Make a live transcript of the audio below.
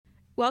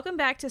Welcome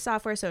back to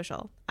Software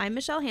Social. I'm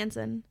Michelle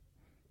Hansen.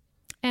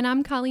 And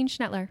I'm Colleen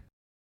Schnettler.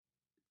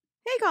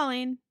 Hey,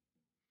 Colleen.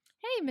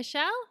 Hey,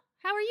 Michelle.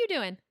 How are you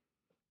doing?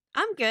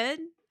 I'm good.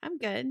 I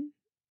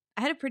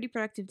had a pretty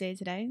productive day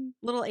today.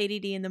 A little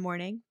ADD in the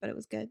morning, but it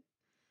was good.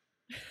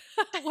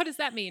 What does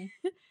that mean?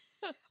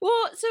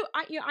 Well, so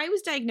I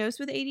was diagnosed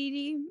with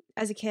ADD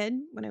as a kid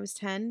when I was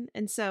 10.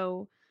 And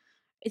so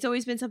it's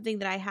always been something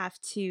that I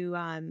have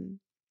to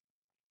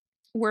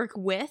work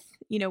with.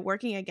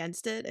 Working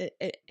against it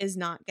is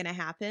not going to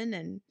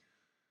happen.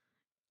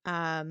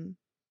 And,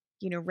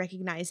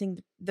 recognizing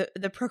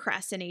the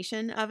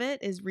procrastination of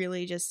it is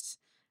really just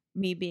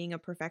me being a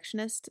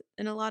perfectionist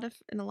in a lot of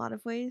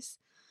ways.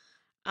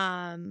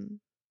 It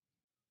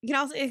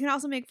can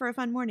also make for a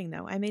fun morning,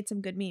 though. I made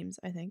some good memes,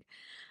 I think.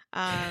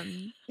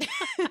 Nice.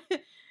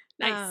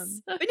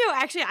 But no,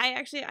 actually,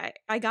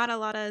 I got a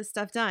lot of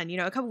stuff done.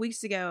 A couple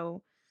weeks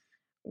ago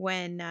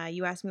when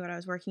you asked me what I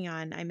was working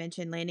on, I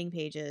mentioned landing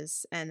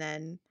pages, and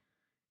then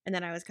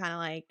I was kind of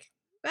like,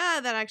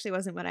 that actually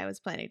wasn't what I was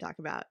planning to talk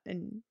about,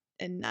 and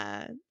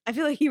I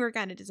feel like you were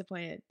kind of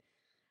disappointed.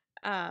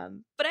 But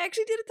I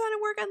actually did a ton of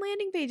work on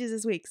landing pages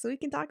this week, so we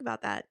can talk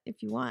about that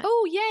if you want.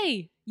 Oh,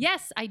 yay.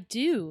 Yes, I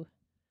do.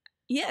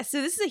 Yeah,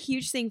 so this is a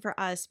huge thing for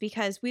us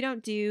because we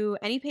don't do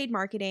any paid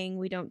marketing.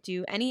 We don't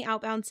do any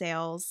outbound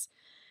sales.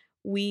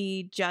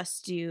 We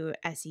just do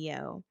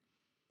SEO.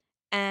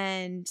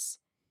 And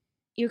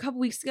a couple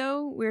weeks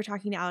ago, we were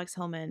talking to Alex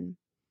Hillman,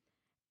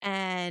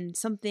 and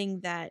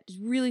something that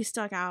really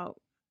stuck out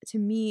to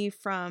me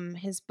from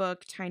his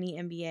book, Tiny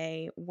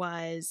MBA,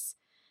 was,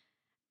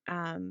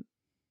 when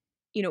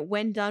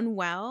done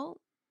well,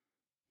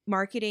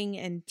 marketing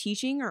and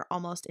teaching are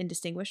almost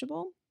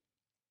indistinguishable.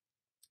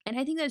 And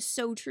I think that's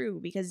so true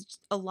because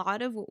a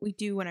lot of what we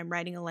do when I'm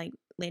writing a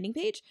landing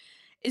page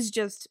is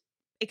just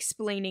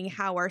explaining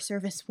how our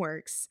service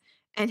works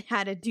and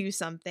how to do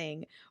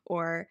something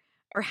or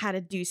how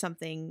to do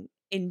something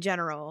in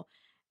general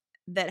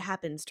that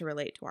happens to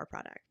relate to our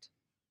product.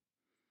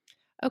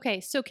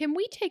 Okay, so can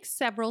we take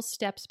several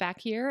steps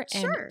back here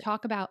and Sure.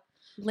 talk about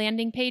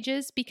landing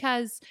pages?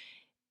 Because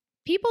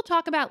people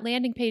talk about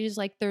landing pages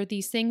like they're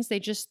these things they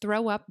just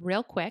throw up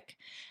real quick.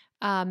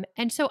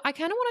 And so I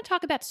kind of want to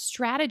talk about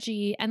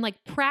strategy and,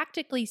 like,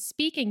 practically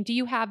speaking, do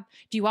you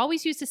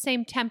always use the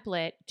same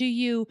template? Do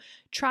you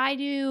try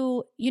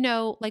to,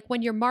 like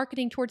when you're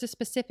marketing towards a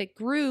specific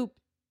group,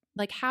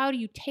 like how do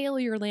you tailor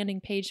your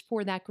landing page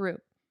for that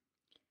group?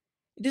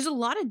 There's a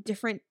lot of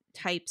different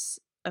types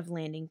of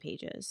landing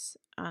pages.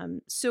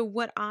 So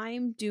what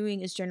I'm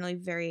doing is generally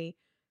very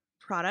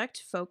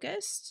product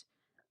focused.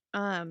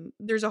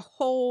 There's a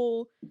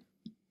whole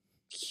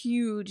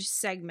huge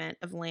segment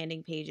of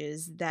landing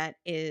pages that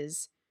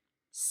is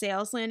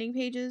sales landing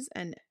pages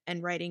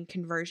and writing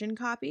conversion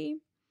copy,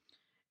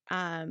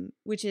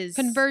 which is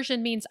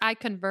Conversion means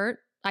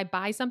I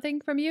buy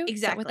something from you. Exactly.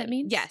 Is that what that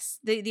means? Yes.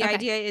 The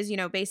idea is,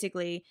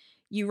 basically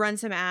you run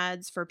some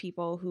ads for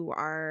people who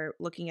are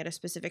looking at a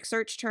specific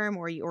search term,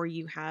 or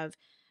you have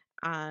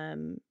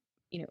SEO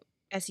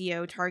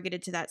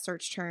targeted to that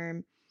search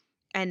term,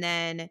 and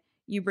then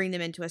you bring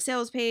them into a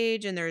sales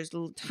page, and there's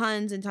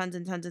tons and tons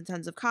and tons and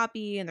tons of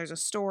copy, and there's a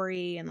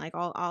story, and like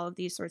all of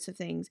these sorts of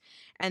things,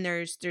 and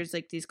there's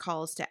like these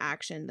calls to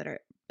action that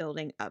are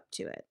building up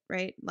to it,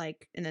 right?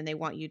 Like, and then they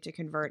want you to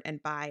convert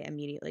and buy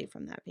immediately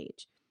from that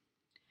page.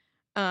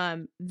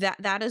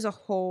 That is a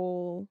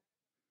whole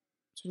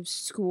sort of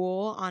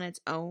school on its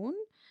own,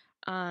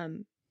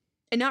 and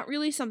not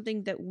really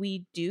something that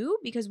we do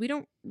because we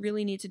don't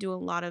really need to do a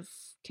lot of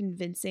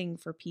convincing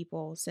for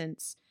people,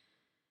 since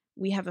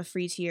we have a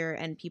free tier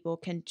and people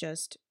can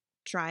just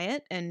try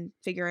it and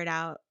figure it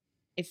out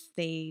if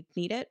they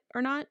need it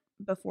or not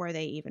before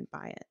they even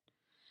buy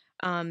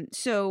it.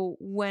 So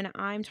when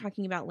I'm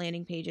talking about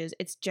landing pages,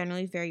 it's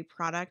generally very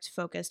product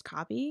focused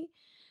copy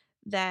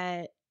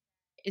that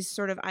is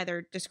sort of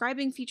either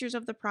describing features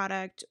of the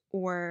product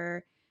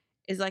or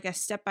is like a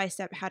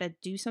step-by-step how to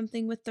do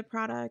something with the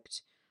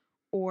product,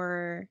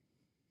 or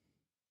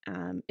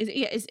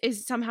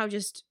is somehow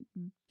just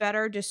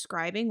better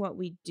describing what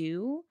we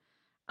do.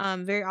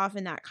 Very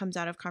often that comes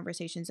out of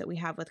conversations that we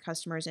have with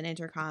customers in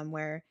Intercom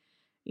where,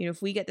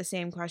 if we get the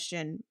same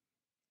question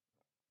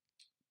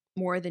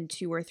more than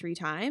 2 or 3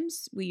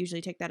 times, we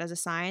usually take that as a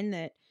sign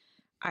that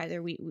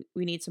either we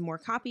need some more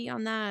copy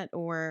on that,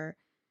 or,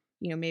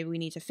 maybe we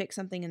need to fix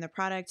something in the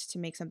product to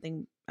make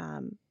something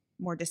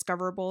more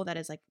discoverable that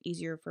is like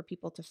easier for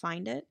people to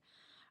find it,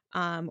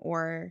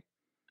 or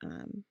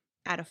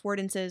add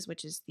affordances,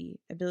 which is the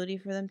ability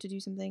for them to do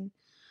something.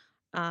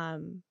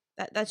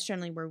 That's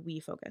generally where we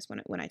focus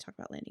when I talk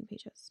about landing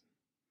pages.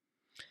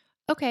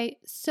 Okay,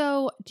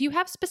 so do you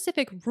have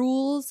specific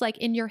rules like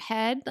in your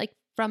head, like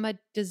from a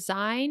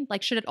design?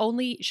 Like should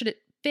it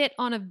fit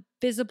on a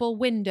visible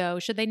window?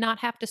 Should they not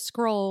have to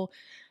scroll?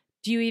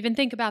 Do you even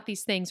think about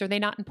these things? Are they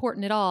not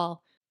important at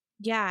all?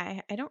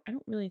 Yeah, I don't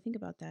really think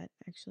about that,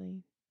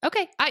 actually.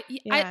 Okay.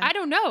 Yeah. I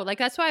don't know. Like,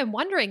 that's why I'm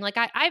wondering. Like,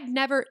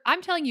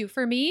 I'm telling you,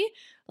 for me,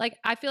 like,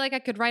 I feel like I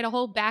could write a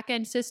whole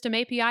back-end system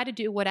API to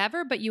do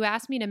whatever, but you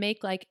asked me to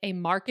make like a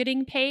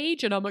marketing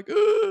page and I'm like,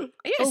 oh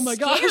It's my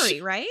scary,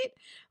 gosh. right?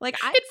 Like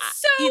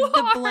It's so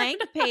the hard.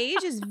 blank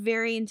page is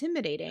very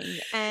intimidating.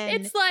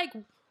 And It's like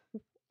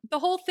the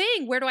whole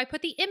thing. Where do I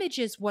put the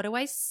images? What do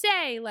I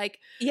say? Like,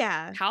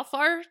 yeah. how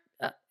far?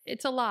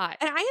 It's a lot.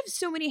 And I have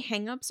so many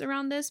hangups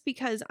around this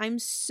because I'm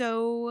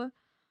so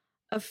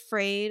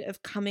afraid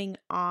of coming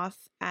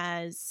off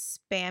as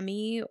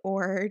spammy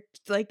or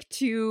like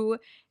too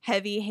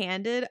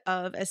heavy-handed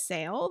of a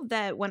sale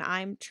that when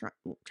I'm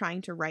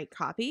trying to write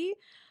copy,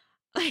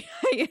 like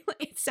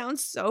it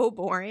sounds so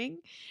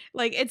boring.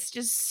 Like it's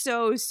just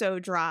so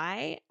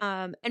dry.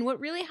 And what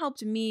really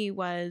helped me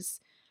was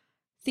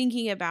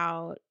thinking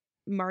about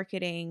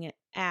marketing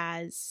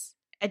as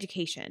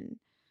education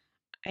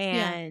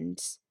Yeah. and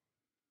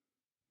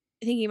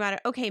thinking about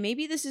it, okay,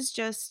 maybe this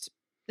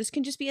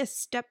can just be a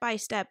step by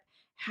step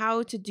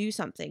how to do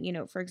something. You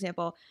know, for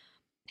example,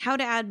 how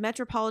to add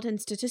metropolitan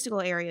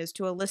statistical areas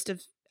to a list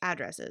of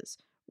addresses,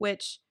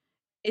 which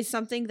is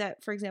something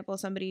that, for example,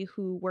 somebody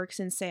who works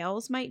in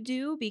sales might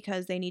do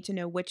because they need to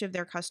know which of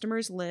their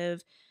customers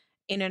live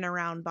in and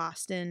around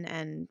Boston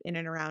and in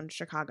and around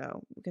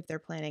Chicago if they're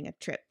planning a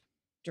trip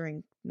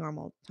during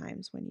normal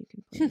times when you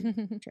can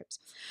plan trips.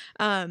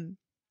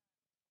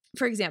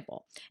 For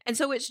example. And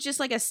so it's just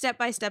like a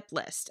step-by-step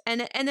list.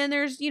 And then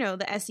there's, you know,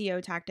 the SEO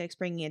tactics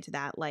bringing into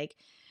that, like,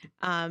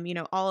 you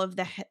know, all of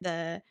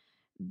the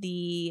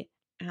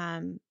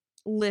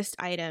list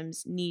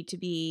items need to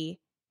be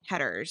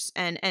headers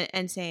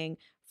and saying,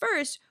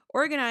 first,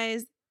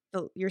 organize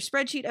your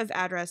spreadsheet of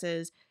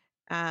addresses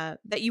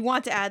that you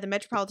want to add the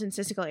metropolitan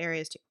statistical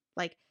areas to.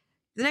 Like,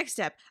 the next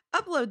step,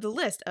 upload the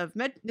list of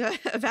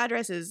of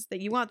addresses that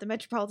you want the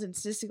metropolitan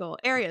statistical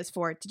areas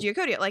for to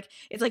Geocodia. Like,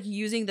 it's like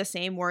using the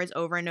same words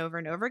over and over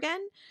and over again,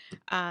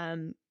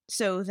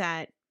 so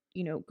that,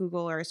 you know,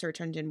 Google or a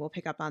search engine will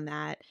pick up on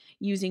that.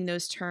 Using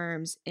those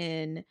terms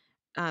in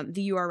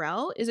the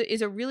URL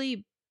is a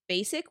really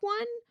basic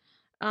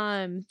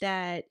one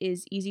that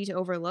is easy to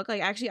overlook.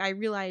 Like, actually, I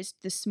realized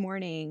this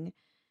morning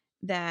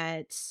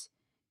that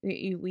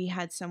we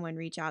had someone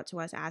reach out to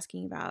us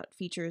asking about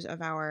features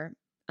of our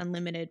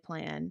unlimited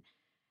plan,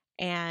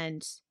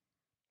 and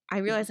I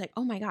realized, like,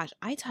 oh my gosh,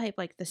 I type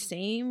like the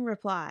same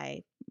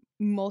reply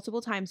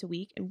multiple times a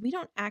week, and we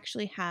don't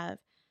actually have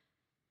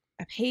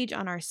a page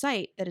on our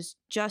site that is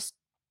just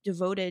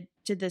devoted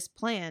to this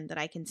plan that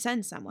I can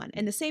send someone.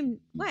 In the same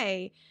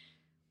way,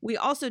 we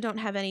also don't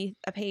have a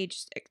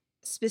page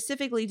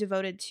specifically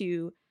devoted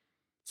to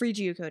free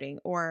geocoding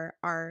or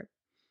our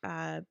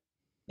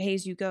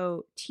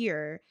pay-as-you-go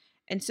tier.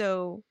 And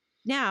so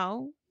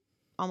now,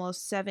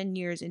 almost 7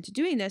 years into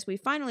doing this, we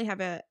finally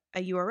have a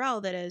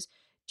URL that is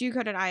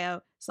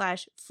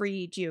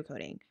geocode.io/free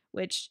geocoding,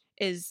 which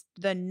is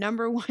the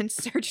number one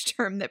search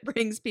term that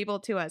brings people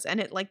to us. And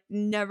it like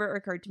never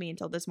occurred to me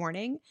until this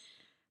morning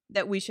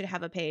that we should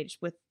have a page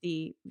with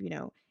the, you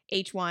know,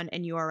 H1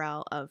 and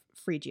URL of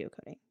free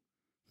geocoding.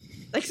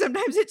 Like,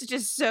 sometimes it's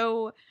just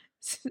so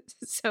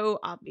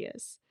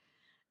obvious.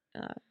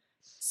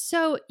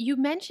 So you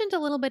mentioned a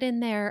little bit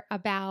in there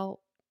about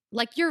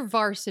like your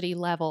varsity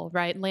level,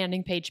 right?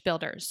 Landing page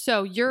builders.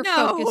 So you're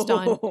focused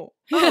on. Oh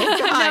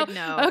God,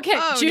 no. Okay,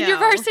 Oh, junior no.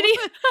 varsity.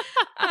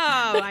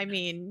 Oh, I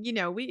mean, you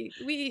know, we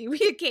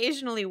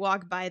occasionally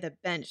walk by the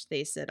bench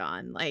they sit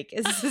on. Like,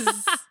 this is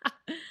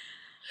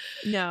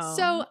no.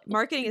 So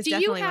marketing is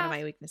definitely one of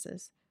my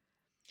weaknesses.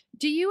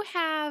 Do you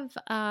have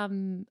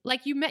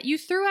like you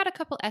threw out a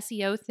couple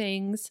SEO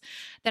things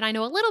that I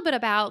know a little bit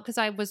about because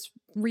I was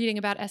reading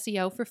about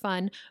SEO for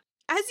fun.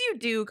 As you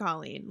do,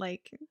 Colleen.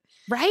 Like,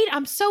 right?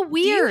 I'm so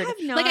weird.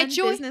 Do you have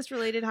non-business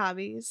related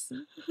hobbies?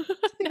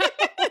 No.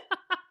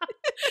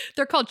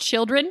 They're called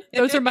children.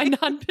 Those are my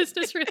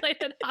non-business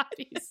related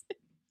hobbies.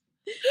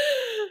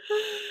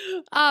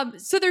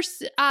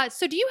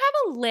 So do you have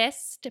a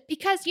list?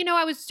 Because, you know,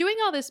 I was doing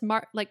all this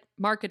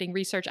marketing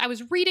research. I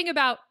was reading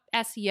about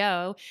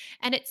SEO,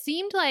 and it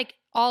seemed like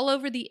all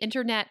over the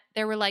internet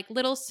there were like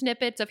little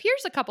snippets of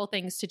here's a couple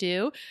things to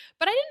do,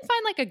 but I didn't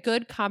find like a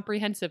good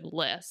comprehensive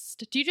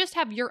list. Do you just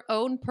have your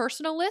own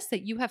personal list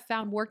that you have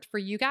found worked for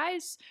you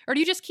guys, or do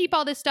you just keep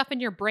all this stuff in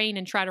your brain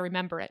and try to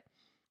remember it?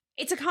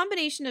 It's a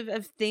combination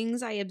of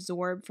things I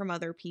absorb from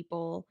other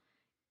people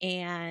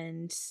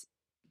and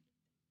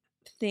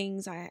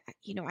things I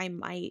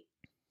might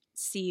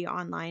see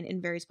online in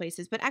various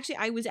places. But actually,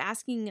 I was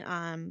asking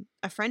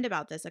a friend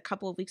about this a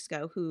couple of weeks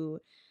ago who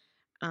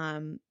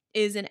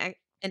is an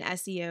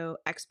SEO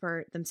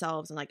expert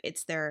themselves, and like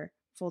it's their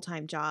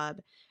full-time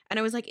job. And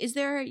I was like, is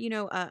there, you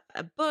know,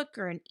 a book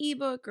or an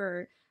ebook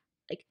or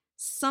like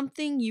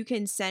something you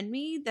can send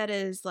me that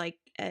is like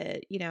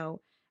you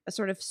know, a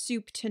sort of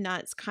soup to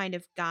nuts kind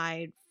of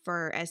guide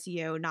for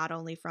SEO, not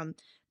only from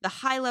the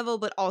high level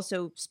but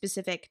also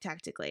specific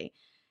tactically?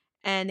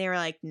 And they were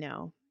like,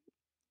 no.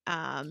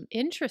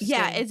 Interesting.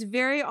 Yeah, it's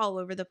very all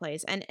over the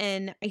place.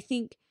 And I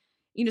think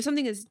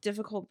something that's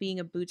difficult being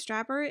a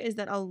bootstrapper is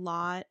that a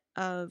lot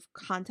of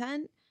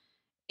content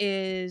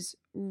is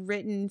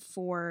written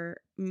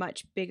for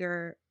much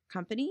bigger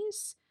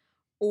companies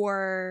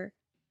or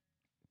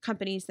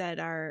companies that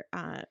are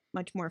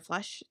much more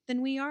flush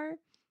than we are,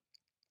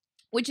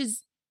 which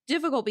is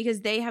difficult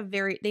because they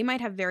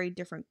might have very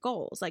different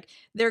goals. Like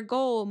their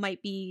goal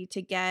might be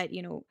to get,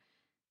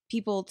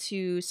 people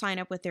to sign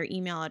up with their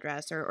email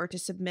address or to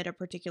submit a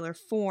particular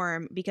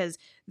form because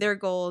their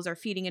goals are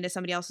feeding into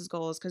somebody else's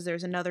goals because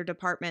there's another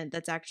department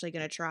that's actually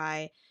going to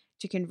try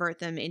to convert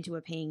them into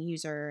a paying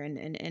user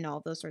and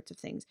all those sorts of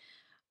things.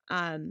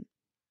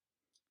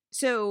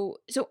 So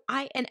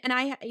I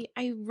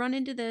run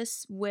into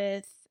this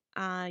with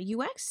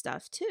UX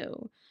stuff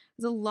too.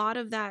 Because a lot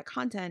of that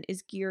content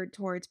is geared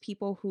towards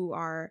people who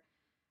are,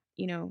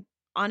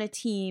 on a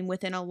team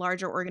within a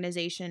larger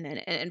organization,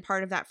 and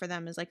part of that for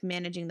them is like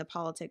managing the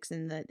politics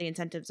and the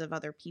incentives of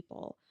other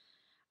people.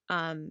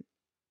 So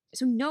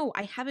no,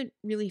 I haven't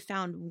really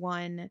found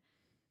one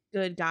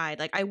good guide.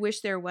 Like I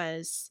wish there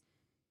was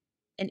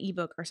an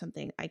ebook or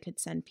something I could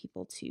send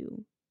people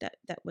to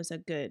that was a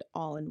good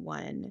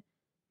all-in-one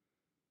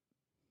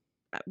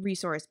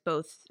resource,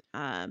 both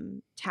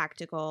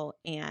tactical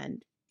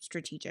and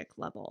strategic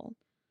level.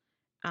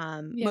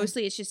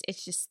 Mostly it's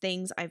just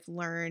things I've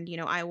learned.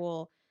 I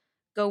will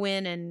go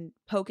in and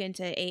poke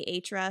into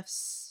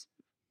Ahrefs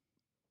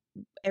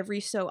every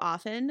so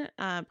often,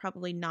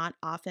 probably not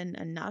often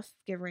enough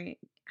given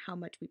how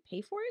much we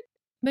pay for it.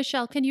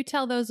 Michelle, can you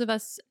tell those of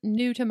us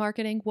new to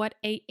marketing what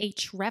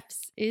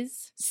Ahrefs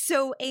is?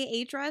 So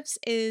Ahrefs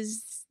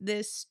is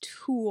this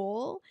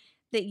tool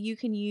that you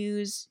can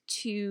use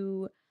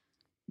to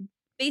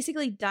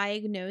basically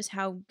diagnose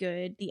how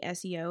good the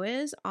SEO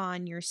is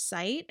on your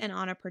site and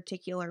on a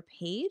particular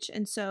page.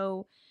 And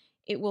so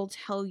it will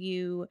tell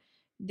you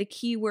the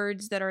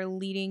keywords that are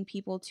leading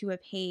people to a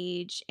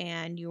page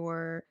and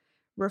your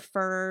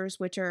referrers,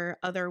 which are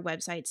other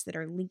websites that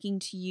are linking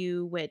to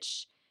you,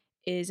 which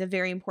is a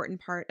very important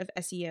part of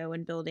SEO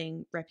and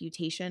building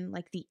reputation.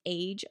 Like the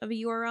age of a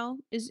URL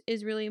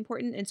is really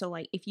important. And so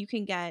like if you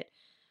can get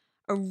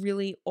a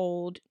really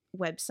old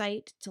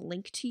website to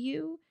link to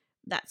you,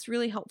 that's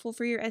really helpful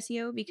for your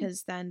SEO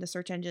because then the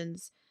search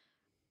engines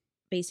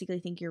basically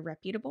think you're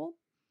reputable.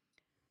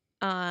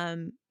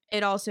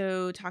 It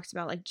also talks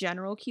about like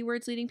general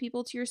keywords leading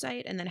people to your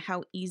site and then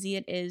how easy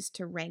it is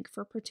to rank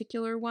for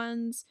particular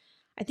ones.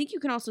 I think you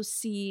can also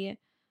see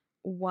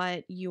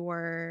what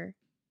your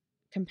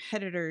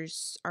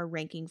competitors are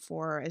ranking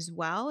for as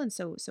well. And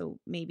so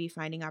maybe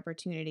finding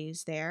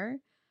opportunities there.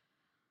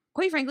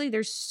 Quite frankly,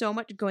 there's so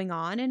much going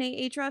on in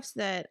Ahrefs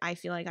that I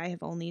feel like I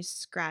have only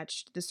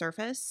scratched the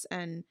surface,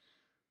 and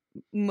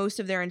most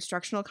of their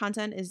instructional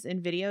content is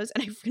in videos,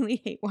 and I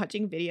really hate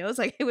watching videos.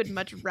 Like I would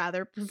much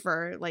rather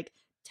prefer like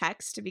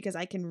text because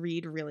I can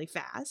read really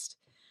fast.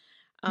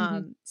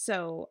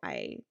 So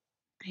I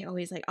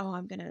always like, oh,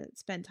 I'm gonna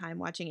spend time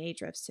watching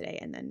Ahrefs today,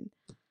 and then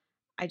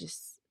I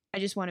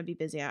just want to be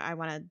busy. I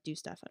want to do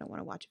stuff. I don't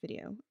want to watch a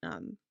video.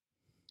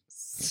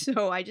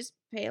 So I just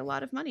pay a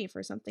lot of money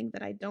for something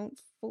that I don't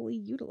fully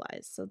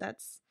utilize. So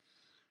that's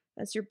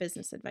your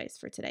business advice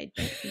for today.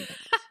 Don't do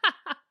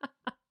that.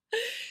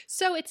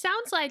 So it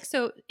sounds like,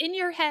 so in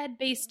your head,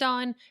 based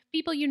on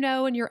people you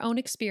know and your own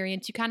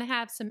experience, you kind of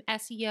have some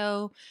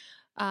SEO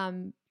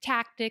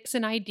tactics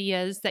and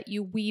ideas that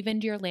you weave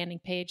into your landing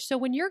page. So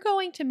when you're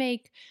going to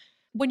make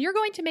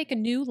a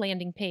new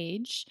landing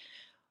page,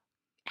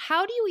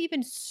 how do you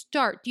even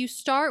start? Do you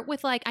start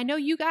with like, I know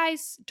you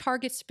guys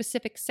target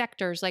specific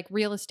sectors like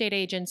real estate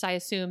agents, I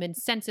assume, and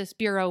Census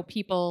Bureau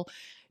people.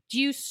 Do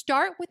you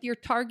start with your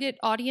target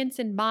audience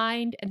in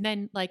mind and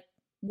then like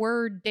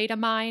word data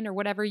mine or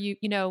whatever you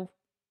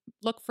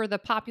look for the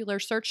popular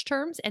search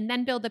terms and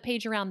then build the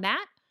page around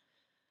that?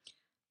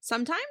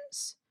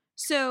 Sometimes.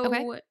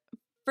 So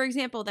for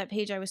example, that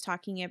page I was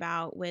talking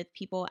about with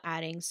people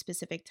adding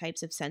specific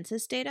types of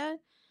census data,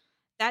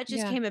 that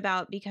just came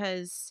about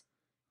because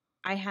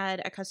I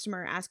had a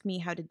customer ask me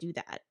how to do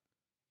that.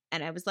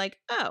 And I was like,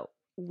 oh,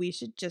 we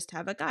should just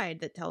have a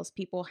guide that tells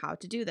people how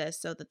to do this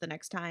so that the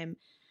next time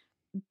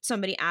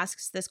somebody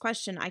asks this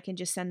question, I can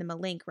just send them a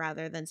link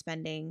rather than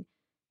spending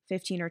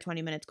 15 or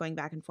 20 minutes going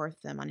back and forth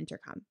with them on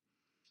intercom.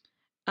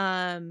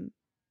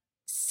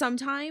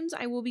 Sometimes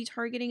I will be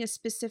targeting a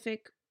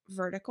specific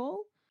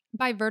vertical.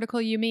 By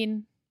vertical, you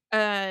mean?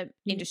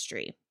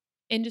 Industry.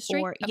 Industry?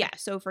 Or, yeah.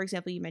 So for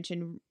example, you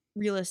mentioned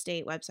real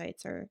estate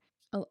websites or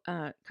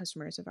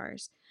customers of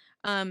ours.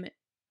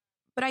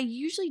 But I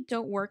usually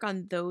don't work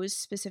on those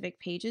specific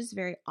pages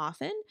very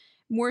often.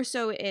 More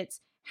so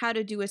it's how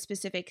to do a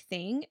specific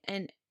thing.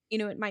 And,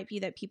 it might be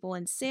that people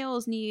in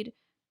sales need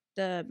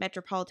the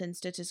metropolitan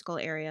statistical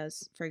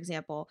areas, for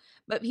example,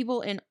 but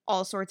people in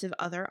all sorts of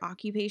other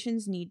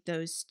occupations need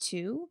those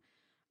too.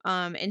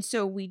 And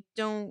so we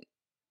don't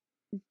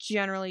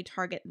generally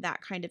target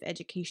that kind of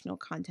educational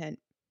content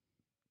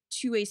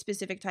to a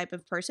specific type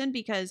of person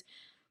because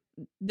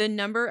the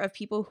number of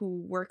people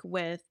who work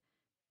with,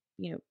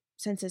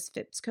 census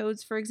FIPS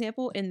codes, for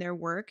example, in their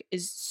work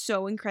is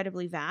so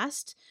incredibly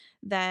vast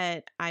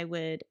that I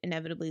would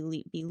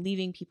inevitably be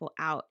leaving people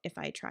out if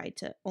I tried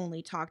to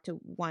only talk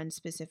to one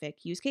specific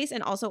use case.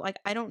 And also, like,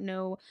 I don't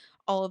know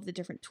all of the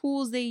different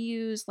tools they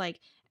use. Like,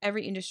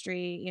 every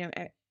industry,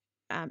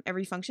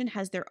 every function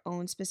has their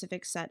own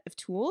specific set of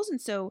tools.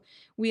 And so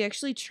we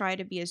actually try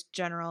to be as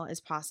general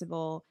as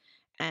possible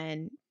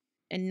and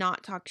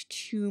not talk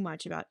too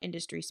much about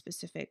industry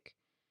specific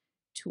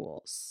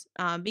tools,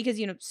 because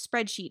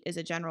spreadsheet is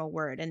a general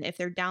word, and if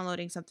they're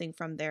downloading something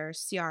from their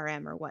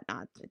CRM or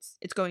whatnot,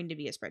 it's going to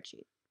be a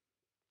spreadsheet.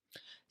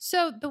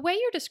 So the way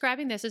you're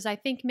describing this is, I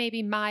think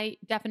maybe my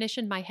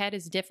definition in my head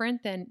is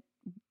different than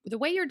the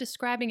way you're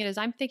describing it. Is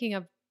I'm thinking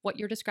of what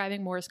you're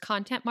describing more as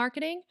content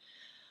marketing,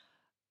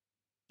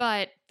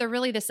 but they're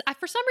really this.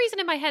 For some reason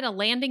in my head, a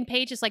landing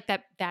page is like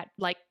that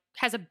like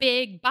has a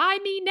big "buy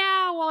me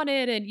now" on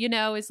it, and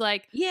is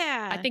like,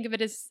 yeah, I think of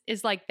it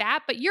as like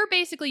that. But you're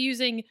basically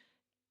using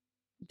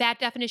that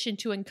definition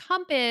to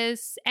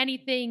encompass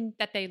anything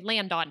that they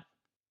land on.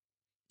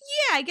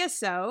 Yeah, I guess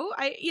so.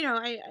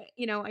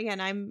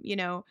 Again,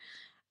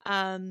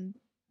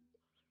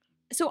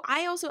 so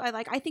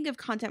I think of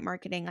content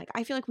marketing. Like,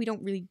 I feel like we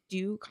don't really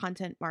do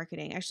content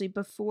marketing. Actually,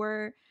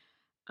 before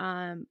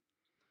the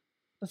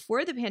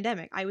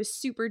pandemic, I was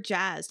super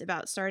jazzed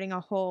about starting a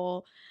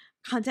whole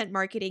content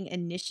marketing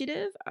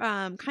initiative.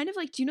 Kind of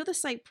like, do you know the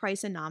site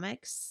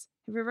Priceonomics?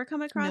 Have you ever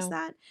come across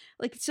that?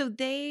 Like, so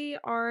they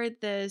are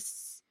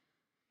this,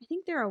 I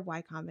think they're a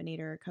Y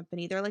Combinator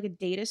company. They're like a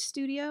data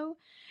studio,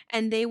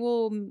 and they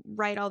will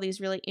write all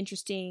these really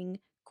interesting,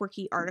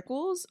 quirky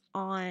articles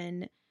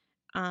on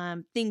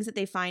things that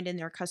they find in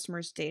their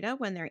customers' data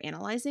when they're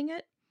analyzing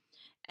it.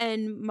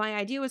 And my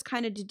idea was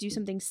kind of to do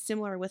something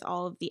similar with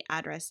all of the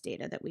address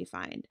data that we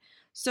find.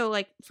 So,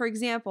 like, for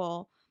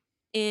example,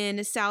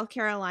 in South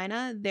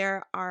Carolina,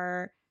 there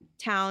are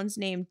towns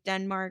named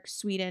Denmark,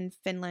 Sweden,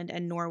 Finland,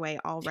 and Norway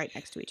all right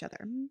next to each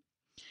other.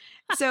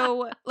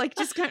 So, like,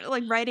 just kind of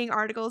like writing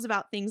articles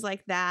about things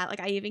like that.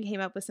 Like, I even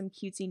came up with some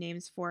cutesy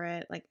names for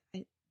it. Like,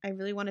 I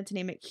really wanted to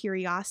name it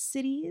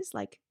Curiosities,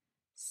 like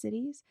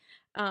cities.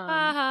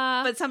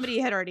 But somebody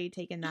had already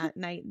taken that,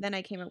 and then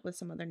I came up with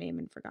some other name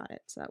and forgot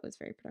it. So that was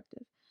very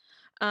productive.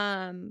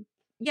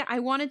 Yeah, I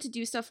wanted to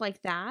do stuff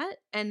like that,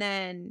 and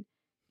then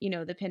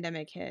the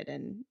pandemic hit,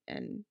 and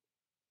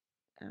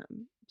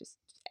just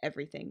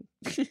everything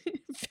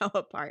fell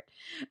apart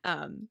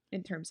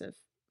in terms of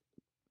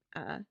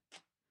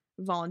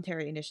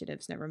voluntary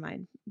initiatives, never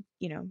mind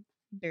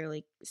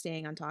barely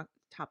staying on top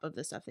of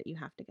the stuff that you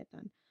have to get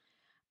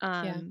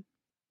done.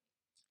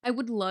 I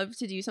would love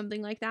to do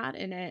something like that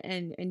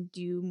and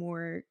do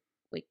more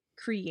like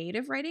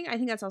creative writing. I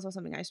think that's also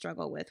something I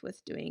struggle with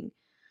doing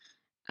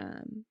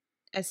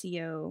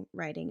SEO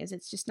writing, is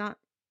it's not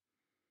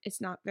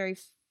very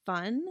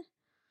fun.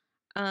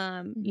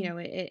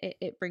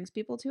 It brings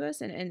people to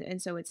us,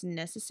 and so it's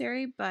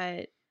necessary,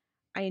 but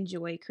I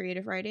enjoy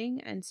creative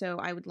writing, and so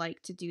I would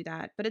like to do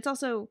that. But it's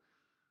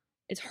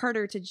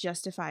harder to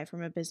justify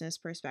from a business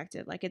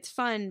perspective. Like, it's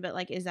fun, but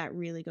like, is that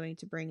really going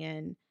to bring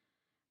in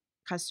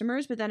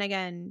customers? But then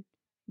again,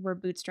 we're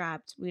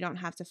bootstrapped. We don't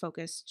have to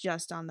focus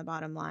just on the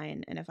bottom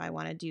line. And if I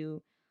want to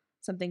do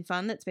something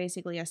fun that's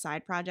basically a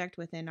side project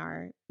within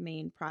our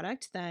main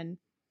product, then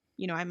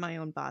I'm my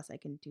own boss. I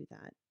can do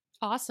that.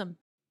 Awesome.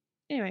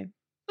 Anyway,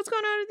 what's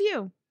going on with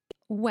you?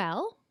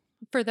 Well,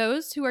 for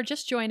those who are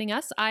just joining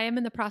us, I am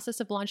in the process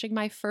of launching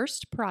my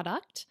first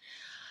product.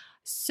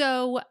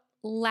 So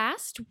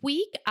last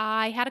week,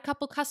 I had a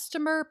couple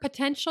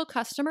potential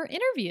customer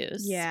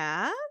interviews.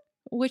 Yeah.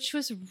 Which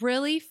was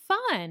really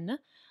fun.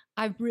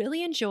 I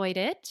really enjoyed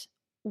it.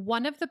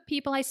 One of the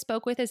people I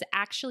spoke with is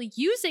actually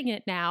using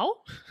it now.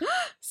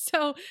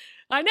 So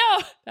I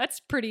know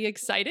that's pretty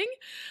exciting.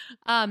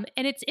 And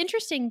it's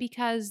interesting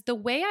because the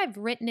way I've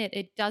written it,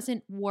 it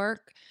doesn't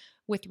work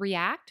with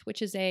React,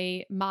 which is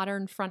a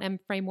modern front-end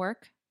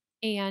framework.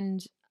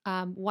 And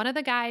one of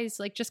the guys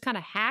like just kind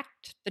of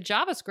hacked the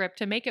JavaScript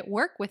to make it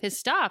work with his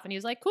stuff. And he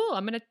was like, cool,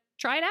 I'm going to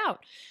try it out.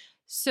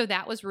 So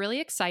that was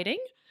really exciting.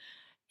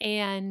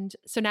 And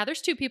so now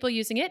there's two people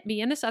using it,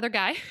 me and this other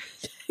guy.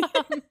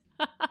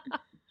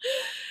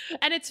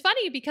 And it's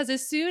funny because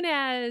as soon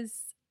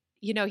as,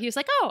 he was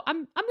like, oh, I'm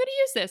going to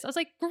use this. I was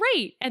like,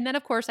 great. And then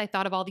of course I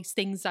thought of all these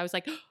things. I was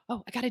like,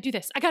 oh, I got to do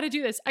this. I got to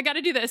do this. I got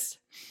to do this.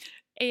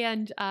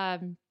 And,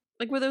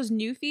 like, were those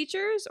new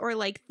features or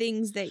like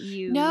things that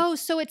you... No.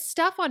 So it's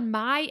stuff on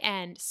my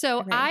end.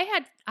 So okay.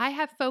 I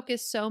have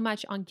focused so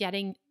much on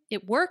getting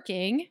it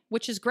working,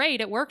 which is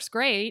great. It works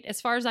great. As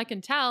far as I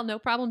can tell, no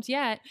problems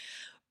yet.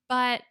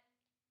 But,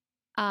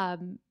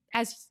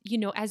 as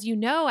you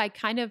know, I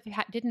kind of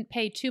didn't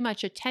pay too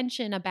much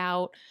attention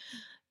about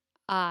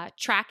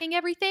tracking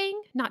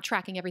everything. Not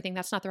tracking everything.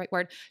 That's not the right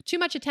word. Too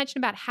much attention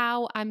about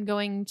how I'm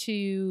going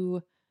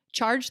to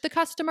charge the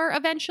customer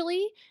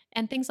eventually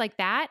and things like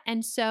that.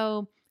 And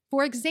so,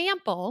 for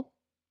example,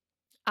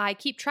 I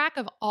keep track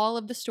of all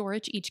of the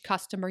storage each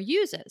customer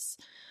uses.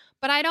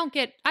 but I don't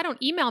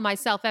email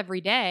myself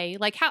every day.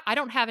 Like how I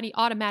don't have any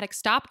automatic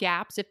stop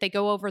gaps if they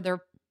go over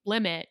their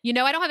limit. I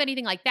don't have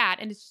anything like that.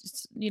 And it's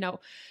just,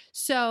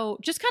 so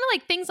just kind of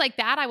like things like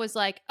that. I was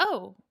like,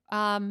 oh,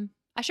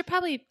 I should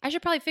probably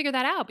figure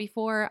that out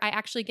before I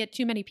actually get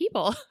too many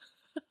people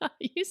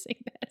using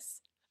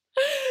this.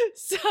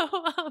 So,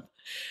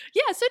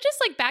 yeah, so just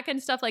like back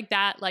end stuff like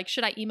that. Like,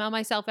 should I email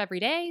myself every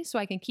day so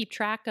I can keep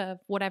track of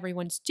what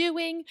everyone's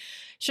doing?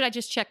 Should I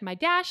just check my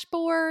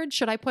dashboard?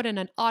 Should I put in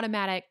an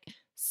automatic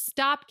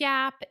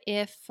stopgap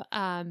if,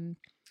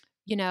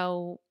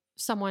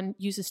 someone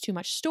uses too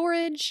much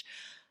storage?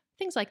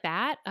 Things like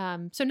that.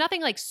 So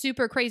nothing like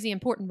super crazy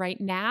important right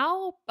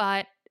now,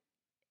 but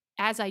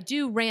as I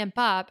do ramp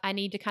up, I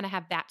need to kind of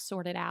have that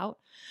sorted out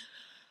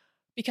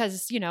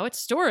because, it's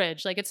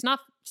storage. Like it's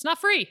not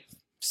free.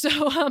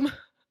 So,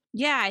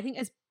 yeah, I think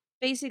it's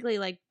basically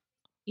like,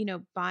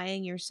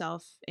 buying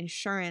yourself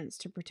insurance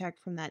to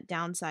protect from that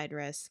downside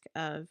risk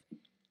of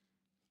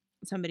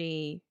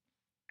somebody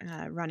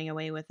running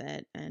away with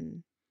it.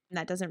 And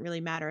that doesn't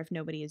really matter if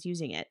nobody is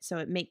using it. So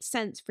it makes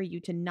sense for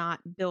you to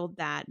not build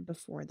that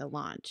before the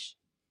launch.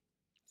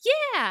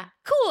 Yeah,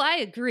 cool. I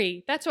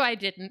agree. That's why I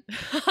didn't.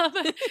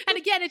 And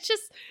again, it's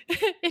just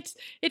it's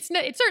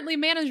certainly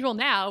manageable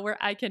now where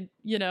I can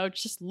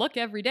just look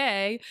every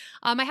day.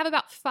 I have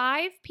about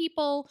 5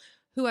 people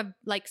who have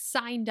like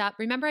signed up.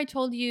 Remember, I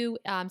told you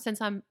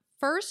since I'm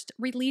first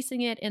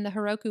releasing it in the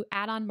Heroku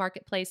add-on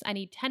marketplace, I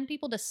need 10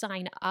 people to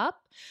sign up.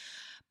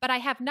 But I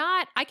have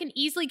not. I can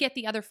easily get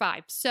the other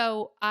 5.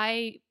 So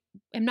I'm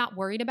not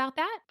worried about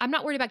that. I'm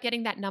not worried about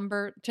getting that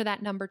number to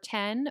that number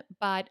 10,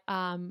 but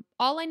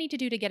all I need to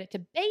do to get it to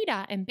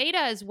beta, and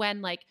beta is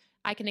when like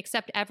I can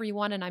accept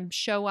everyone and I'm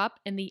show up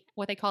in the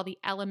what they call the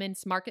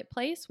Elements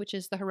Marketplace, which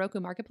is the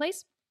Heroku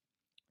Marketplace.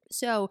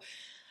 So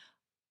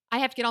I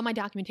have to get all my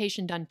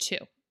documentation done too.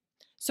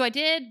 So I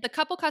did the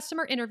couple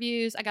customer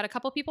interviews. I got a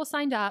couple people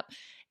signed up,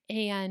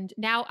 and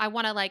now I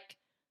want to like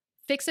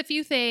fix a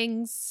few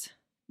things.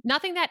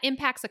 Nothing that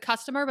impacts a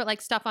customer, but like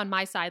stuff on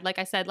my side. Like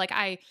I said, like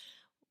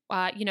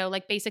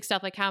like basic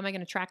stuff, like how am I going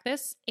to track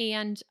this?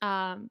 And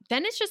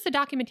then it's just the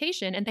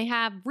documentation, and they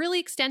have really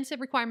extensive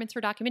requirements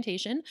for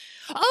documentation.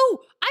 Oh,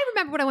 I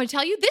remember what I want to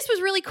tell you. This was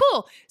really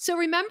cool. So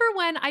remember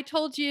when I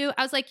told you,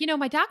 I was like,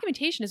 my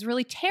documentation is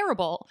really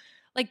terrible.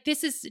 Like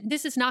this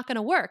is not going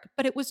to work.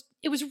 But it was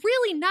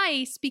really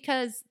nice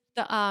because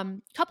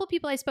the couple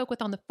people I spoke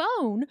with on the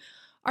phone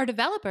are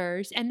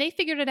developers, and they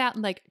figured it out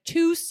in like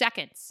 2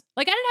 seconds.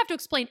 Like I didn't have to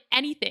explain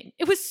anything.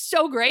 It was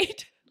so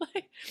great.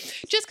 Like,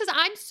 just because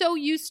I'm so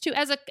used to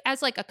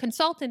as like a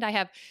consultant, I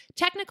have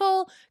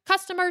technical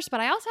customers, but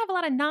I also have a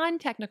lot of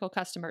non-technical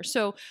customers.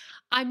 So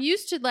I'm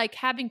used to like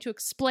having to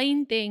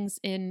explain things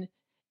in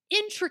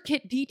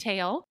intricate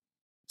detail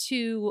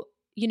to,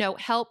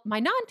 help my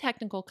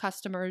non-technical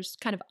customers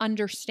kind of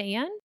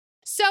understand.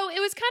 So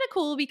it was kind of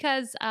cool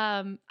because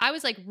I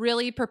was like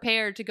really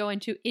prepared to go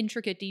into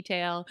intricate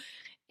detail.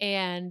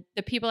 And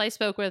the people I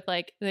spoke with,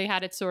 like, they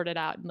had it sorted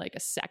out in like a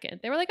second.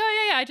 They were like,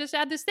 oh, yeah, I just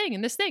add this thing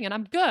and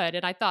I'm good.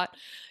 And I thought,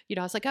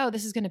 I was like, oh,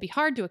 this is going to be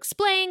hard to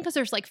explain because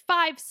there's like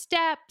 5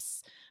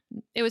 steps.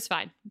 It was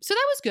fine. So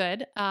that was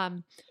good.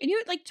 And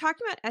like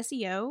talking about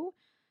SEO,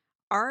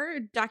 our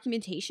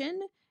documentation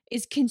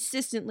is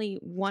consistently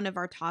one of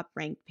our top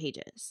ranked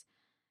pages.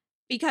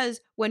 Because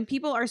when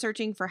people are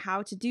searching for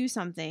how to do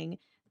something,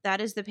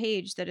 that is the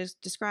page that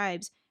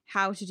describes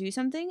how to do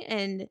something.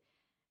 And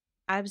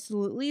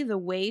absolutely the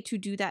way to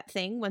do that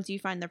thing once you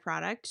find the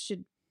product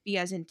should be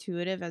as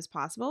intuitive as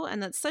possible.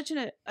 And that's such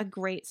a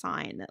great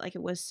sign that like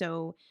it was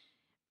so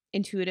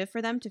intuitive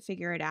for them to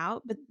figure it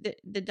out. But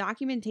the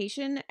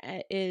documentation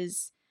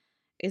is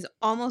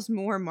almost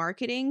more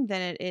marketing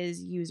than it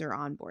is user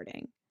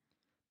onboarding.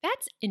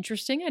 That's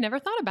interesting. I never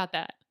thought about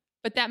that,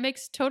 but that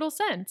makes total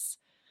sense.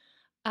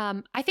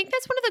 I think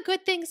that's one of the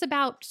good things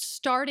about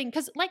starting,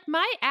 because like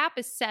my app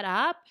is set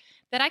up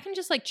that I can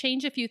just like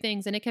change a few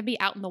things and it can be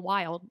out in the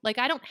wild. Like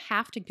I don't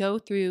have to go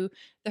through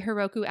the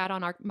Heroku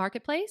add-on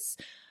marketplace,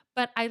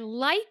 but I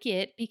like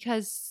it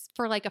because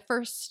for like a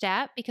first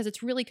step, because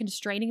it's really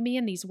constraining me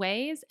in these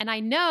ways. And I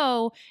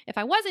know if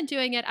I wasn't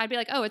doing it, I'd be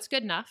like, oh, it's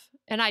good enough.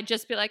 And I'd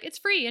just be like, it's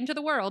free into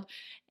the world.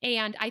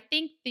 And I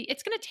think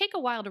it's going to take a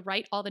while to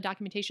write all the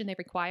documentation they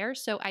require.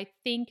 So I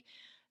think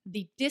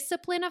the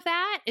discipline of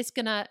that is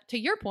going to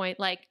your point,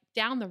 like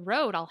down the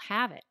road, I'll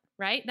have it,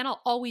 right? Then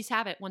I'll always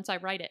have it once I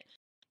write it.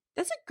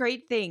 That's a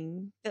great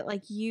thing that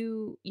like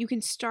you can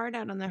start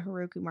out on the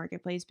Heroku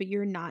marketplace, but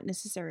you're not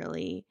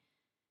necessarily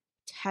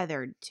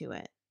tethered to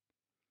it.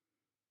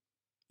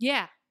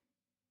 Yeah.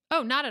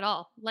 Oh, not at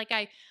all. Like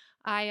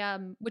I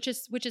which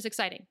is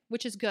exciting,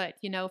 which is good,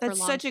 for long term.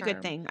 That's such a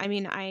good thing. I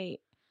mean, I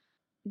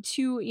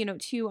too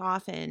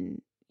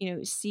often,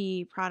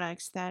 see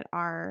products that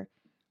are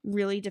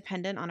really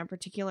dependent on a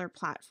particular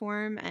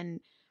platform,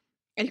 and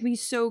it can be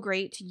so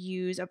great to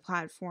use a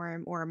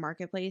platform or a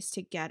marketplace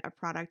to get a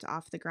product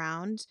off the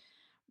ground.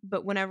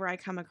 But whenever I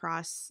come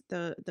across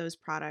those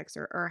products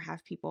or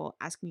have people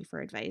ask me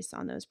for advice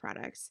on those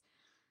products,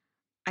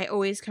 I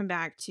always come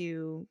back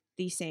to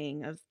the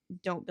saying of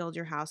don't build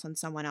your house on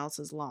someone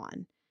else's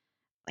lawn.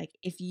 Like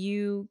if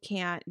you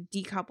can't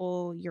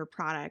decouple your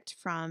product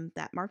from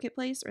that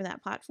marketplace or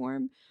that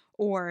platform,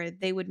 or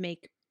they would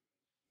make,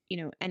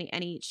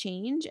 any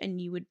change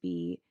and you would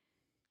be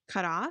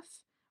cut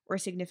off or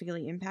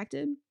significantly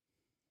impacted,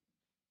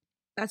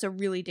 that's a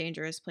really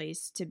dangerous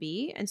place to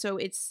be. And so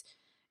it's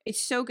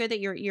so good that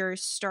you're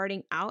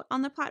starting out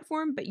on the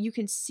platform, but you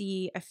can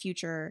see a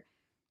future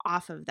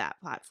off of that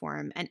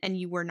platform, and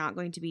you were not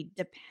going to be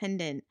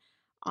dependent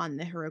on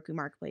the Heroku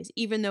marketplace,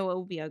 even though it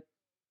will be a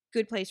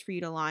good place for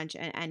you to launch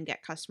and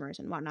get customers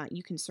and whatnot.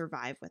 You can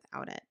survive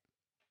without it.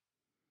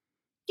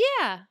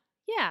 Yeah.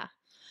 Yeah.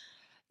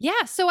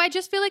 Yeah. So I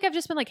just feel like I've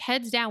just been like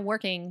heads down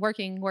working,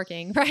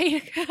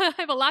 right? I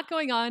have a lot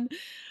going on,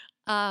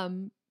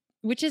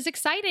 which is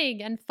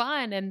exciting and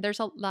fun. And there's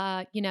more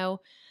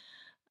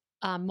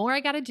I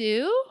got to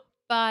do,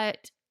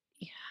 but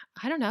yeah,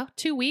 I don't know,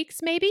 2 weeks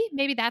maybe.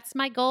 Maybe that's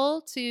my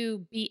goal, to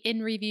be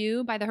in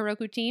review by the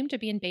Heroku team, to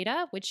be in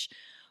beta, which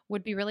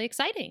would be really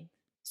exciting.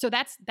 So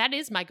that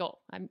is my goal.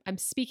 I'm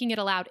speaking it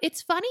aloud.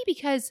 It's funny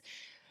because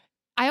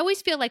I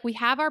always feel like we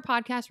have our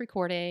podcast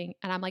recording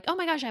and I'm like, oh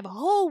my gosh, I have a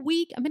whole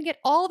week. I'm going to get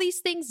all these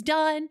things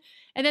done.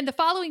 And then the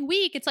following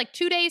week, it's like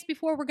 2 days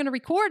before we're going to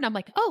record. And I'm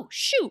like, oh,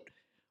 shoot,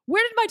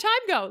 where did my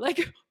time go?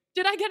 Like,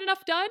 did I get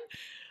enough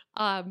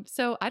done?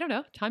 So I don't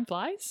know. Time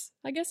flies,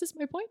 I guess is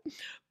my point.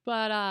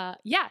 But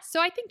yeah,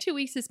 so I think 2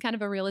 weeks is kind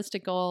of a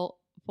realistic goal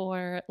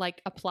for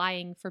like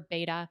applying for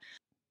beta.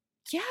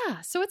 Yeah,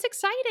 so it's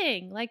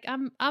exciting. Like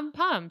I'm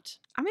pumped.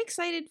 I'm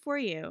excited for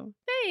you.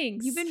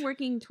 Thanks. You've been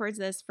working towards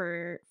this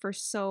for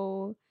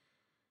so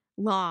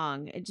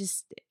long. It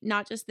just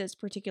not just this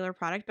particular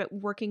product, but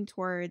working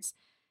towards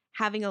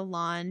having a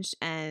launch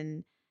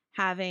and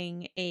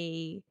having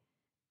a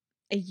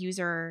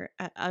user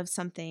of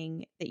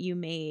something that you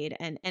made,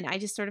 and I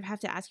just sort of have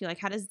to ask you, like,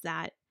 how does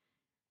that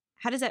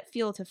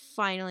feel to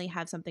finally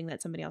have something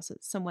that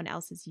someone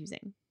else is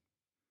using?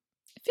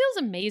 It feels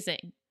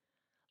amazing.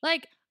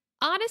 Like,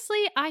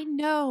 honestly, I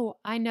know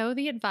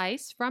the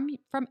advice from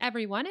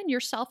everyone, and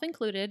yourself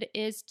included,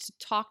 is to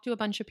talk to a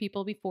bunch of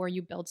people before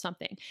you build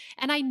something.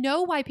 And I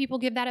know why people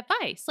give that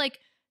advice. Like,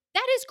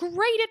 that is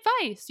great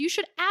advice. You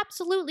should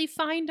absolutely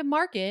find a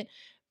market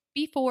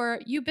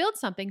before you build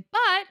something.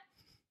 But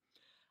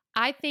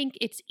I think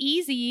it's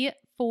easy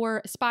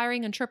for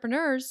aspiring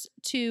entrepreneurs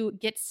to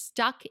get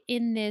stuck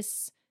in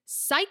this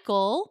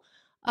cycle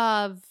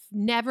of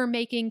never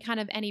making kind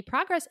of any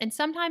progress. And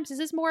sometimes this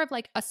is more of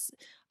like a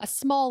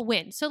small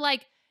win. So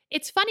like,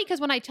 it's funny because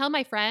when I tell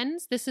my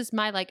friends, this is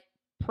my like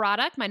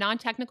product, my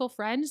non-technical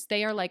friends,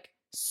 they are like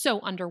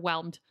so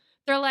underwhelmed.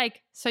 They're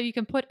like, so you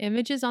can put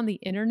images on the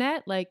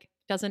internet? Like,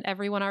 doesn't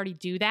everyone already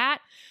do that?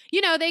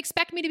 You know, they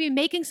expect me to be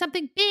making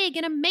something big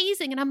and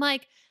amazing. And I'm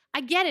like, I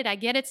get it.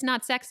 It's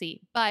not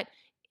sexy, but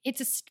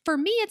for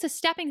me, it's a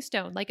stepping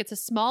stone. Like, it's a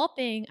small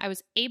thing I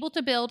was able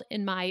to build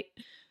in my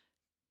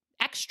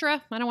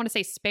extra, I don't want to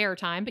say spare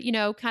time, but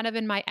kind of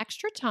in my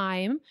extra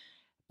time,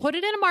 put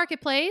it in a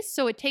marketplace.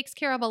 So it takes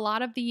care of a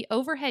lot of the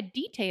overhead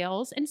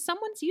details and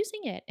someone's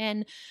using it,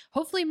 and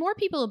hopefully more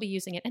people will be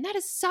using it. And that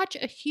is such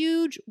a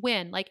huge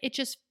win. Like, it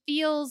just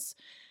feels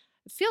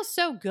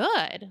so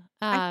good.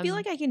 I feel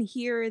like I can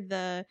hear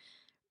the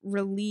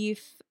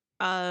relief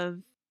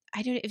of,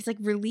 I don't know if it's like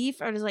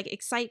relief or it's like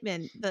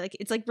excitement, but like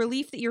it's like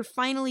relief that you're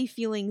finally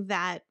feeling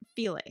that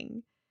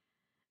feeling.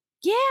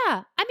 Yeah.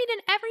 I mean,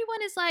 and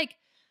everyone is like,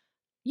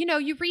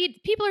 you read,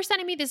 people are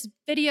sending me these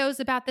videos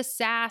about the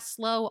SaaS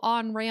slow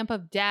on ramp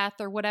of death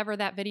or whatever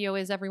that video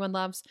is everyone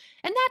loves.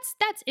 And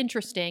that's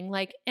interesting.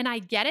 Like, and I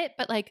get it,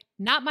 but like,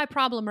 not my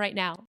problem right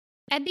now.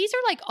 And these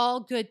are like all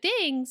good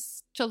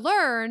things to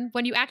learn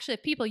when you actually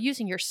have people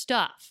using your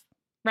stuff,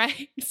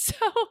 right? So,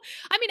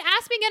 I mean,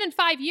 ask me again in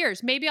 5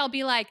 years. Maybe I'll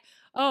be like,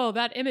 oh,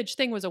 that image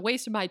thing was a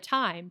waste of my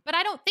time. But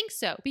I don't think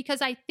so, because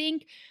I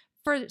think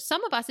for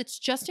some of us, it's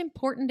just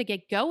important to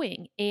get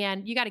going,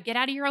 and you got to get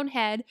out of your own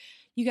head.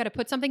 You got to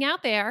put something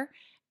out there.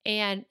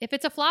 And if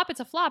it's a flop,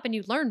 it's a flop, and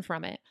you learn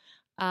from it.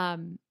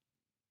 And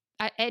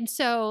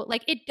so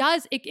like it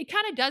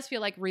kind of does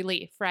feel like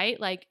relief, right?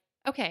 Like,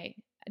 okay,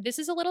 this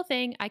is a little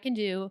thing I can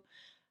do.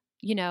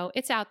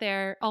 It's out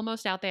there,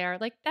 almost out there.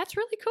 Like, that's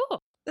really cool.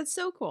 That's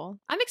so cool.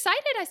 I'm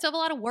excited. I still have a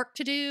lot of work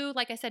to do,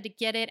 like I said, to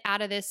get it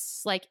out of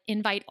this like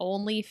invite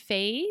only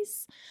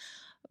phase,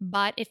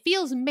 but it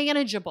feels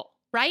manageable,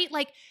 right?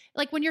 Like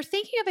when you're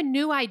thinking of a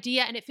new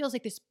idea and it feels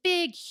like this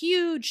big,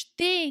 huge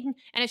thing,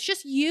 and it's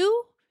just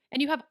you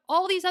and you have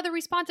all these other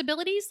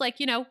responsibilities, like,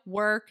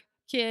 work,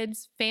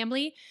 kids,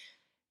 family.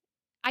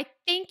 I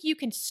think you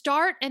can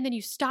start and then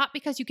you stop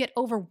because you get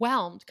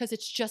overwhelmed because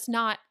it's just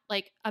not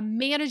like a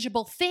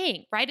manageable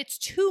thing, right? It's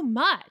too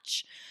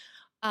much.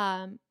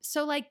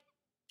 So like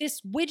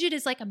this widget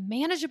is like a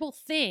manageable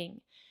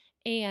thing,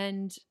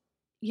 and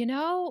I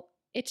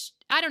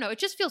don't know, it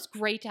just feels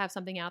great to have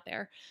something out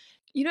there.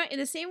 In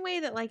the same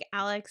way that like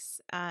Alex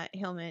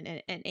Hillman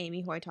and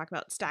Amy, who I talk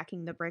about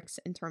stacking the bricks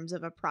in terms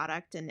of a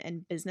product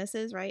and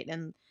businesses, right?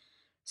 And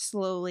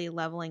slowly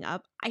leveling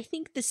up. I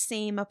think the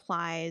same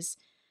applies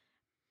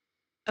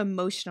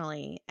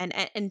emotionally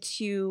and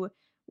to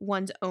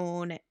one's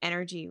own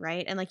energy,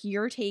 right? And like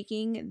you're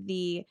taking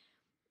the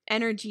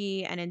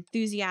energy and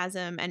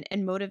enthusiasm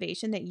and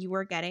motivation that you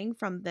are getting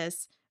from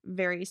this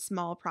very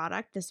small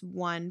product, this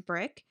one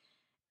brick,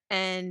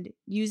 and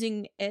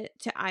using it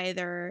to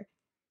either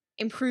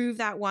improve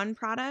that one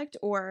product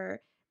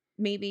or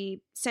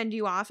maybe send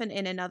you off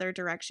in another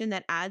direction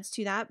that adds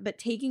to that, but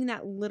taking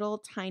that little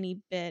tiny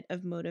bit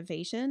of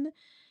motivation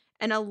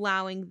and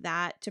allowing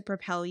that to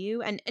propel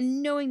you and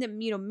knowing that,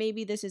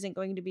 maybe this isn't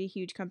going to be a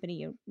huge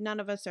company. None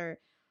of us are,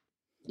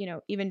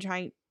 even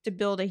trying to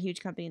build a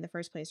huge company in the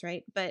first place,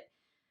 right? But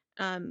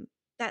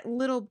that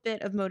little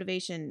bit of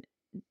motivation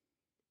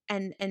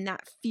and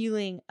that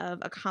feeling of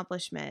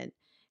accomplishment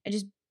and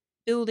just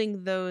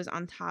building those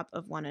on top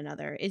of one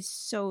another is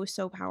so,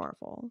 so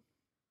powerful.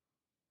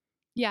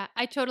 Yeah,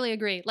 I totally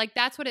agree. Like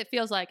that's what it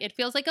feels like. It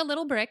feels like a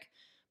little brick,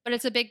 but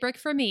it's a big brick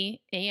for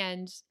me,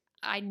 and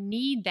I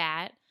need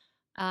that.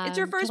 It's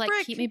your first to,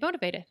 brick. Keep me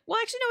motivated. Well,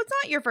 actually, no, it's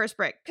not your first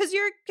brick because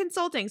you're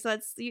consulting. So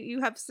that's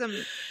you have some.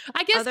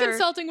 I guess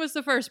consulting was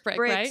the first brick,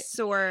 bricks,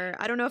 right? Or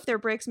I don't know if they're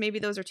bricks. Maybe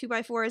those are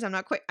 2x4s. I'm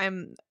not quite.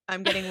 I'm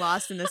getting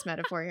lost in this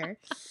metaphor here.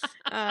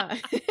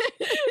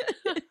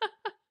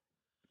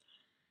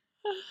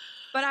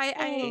 But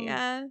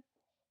I'm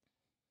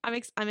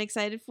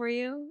excited for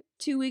you.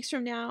 2 weeks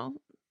from now,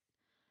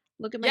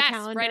 look at my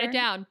calendar. Write it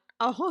down.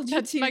 I'll hold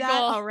you to that.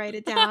 Goal. I'll write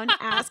it down.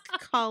 Ask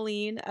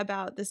Colleen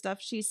about the stuff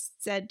she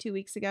said 2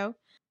 weeks ago.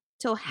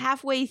 Till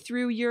halfway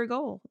through your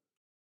goal.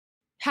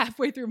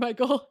 Halfway through my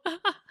goal.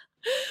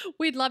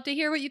 We'd love to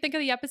hear what you think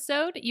of the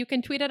episode. You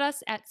can tweet at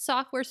us at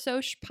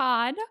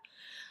SoftwareSochPod,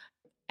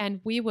 and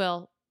we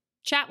will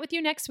chat with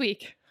you next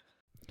week.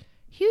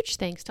 Huge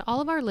thanks to all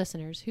of our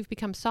listeners who've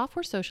become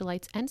software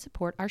socialites and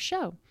support our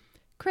show.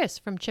 Chris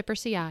from Chipper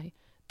CI,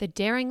 the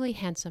daringly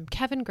handsome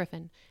Kevin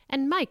Griffin,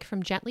 and Mike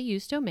from Gently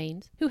Used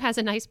Domains, who has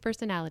a nice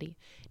personality,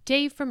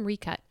 Dave from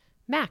Recut,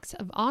 Max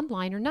of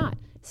Online or Not,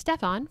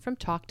 Stefan from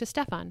Talk to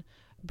Stefan,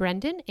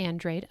 Brendan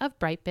Andrade of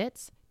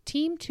Brightbits,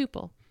 Team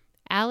Tuple,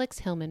 Alex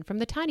Hillman from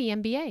the Tiny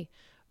MBA,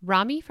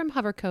 Rami from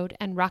Hovercode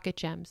and Rocket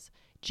Gems,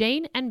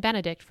 Jane and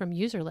Benedict from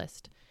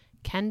Userlist,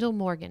 Kendall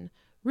Morgan,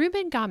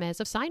 Ruben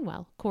Gomez of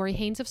Signwell, Corey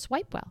Haynes of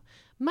Swipewell,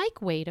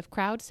 Mike Wade of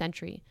Crowd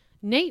Sentry,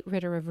 Nate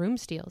Ritter of Room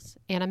Steals,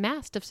 Anna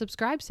Mast of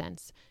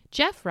SubscribeSense,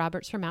 Jeff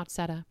Roberts from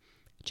Outseta,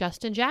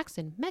 Justin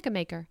Jackson,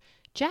 Megamaker,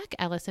 Jack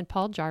Ellis and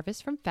Paul Jarvis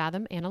from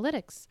Fathom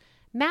Analytics,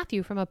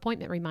 Matthew from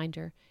Appointment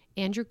Reminder,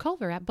 Andrew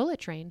Culver at Bullet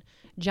Train,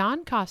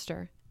 John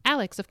Coster,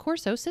 Alex of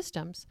Corso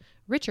Systems,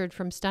 Richard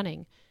from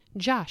Stunning,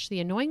 Josh, the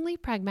annoyingly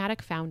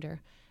pragmatic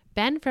founder,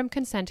 Ben from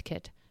Consent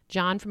Kit,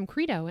 John from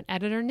Credo and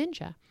Editor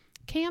Ninja,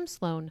 Cam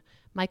Sloan,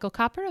 Michael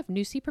Copper of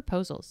Newsy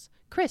Proposals,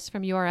 Chris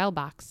from URL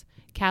Box,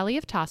 Callie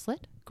of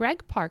Toslet,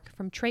 Greg Park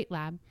from Trait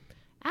Lab,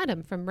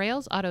 Adam from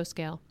Rails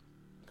Autoscale,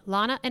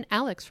 Lana and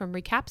Alex from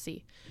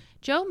Recapsy,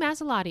 Joe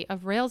Mazzolotti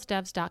of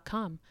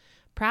RailsDevs.com,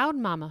 Proud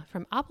Mama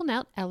from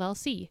AppleNet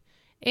LLC,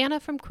 Anna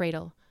from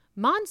Cradle,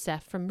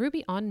 Monsef from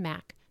Ruby on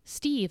Mac,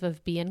 Steve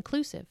of Be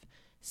Inclusive,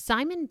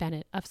 Simon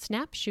Bennett of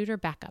Snap Shooter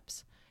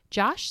Backups,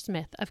 Josh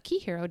Smith of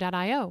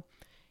KeyHero.io,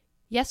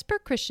 Jesper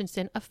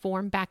Christensen of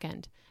Form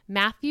Backend,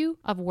 Matthew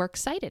of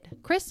Works Cited,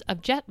 Chris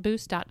of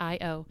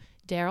JetBoost.io,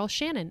 Daryl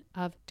Shannon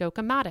of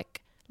Docamatic,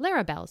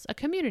 Larabelles, a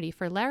community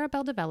for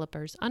Laravel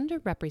developers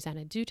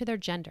underrepresented due to their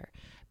gender,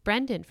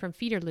 Brendan from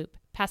Feederloop,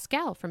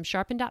 Pascal from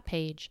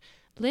Sharpen.page,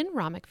 Lynn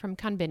Romick from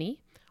Konbini,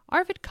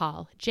 Arvid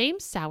Kahl,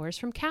 James Sowers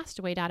from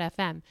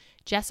Castaway.fm,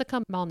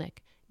 Jessica Malnick,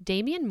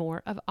 Damian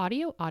Moore of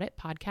Audio Audit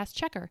Podcast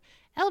Checker,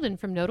 Eldon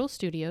from Nodal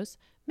Studios,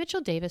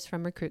 Mitchell Davis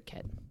from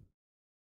RecruitKit.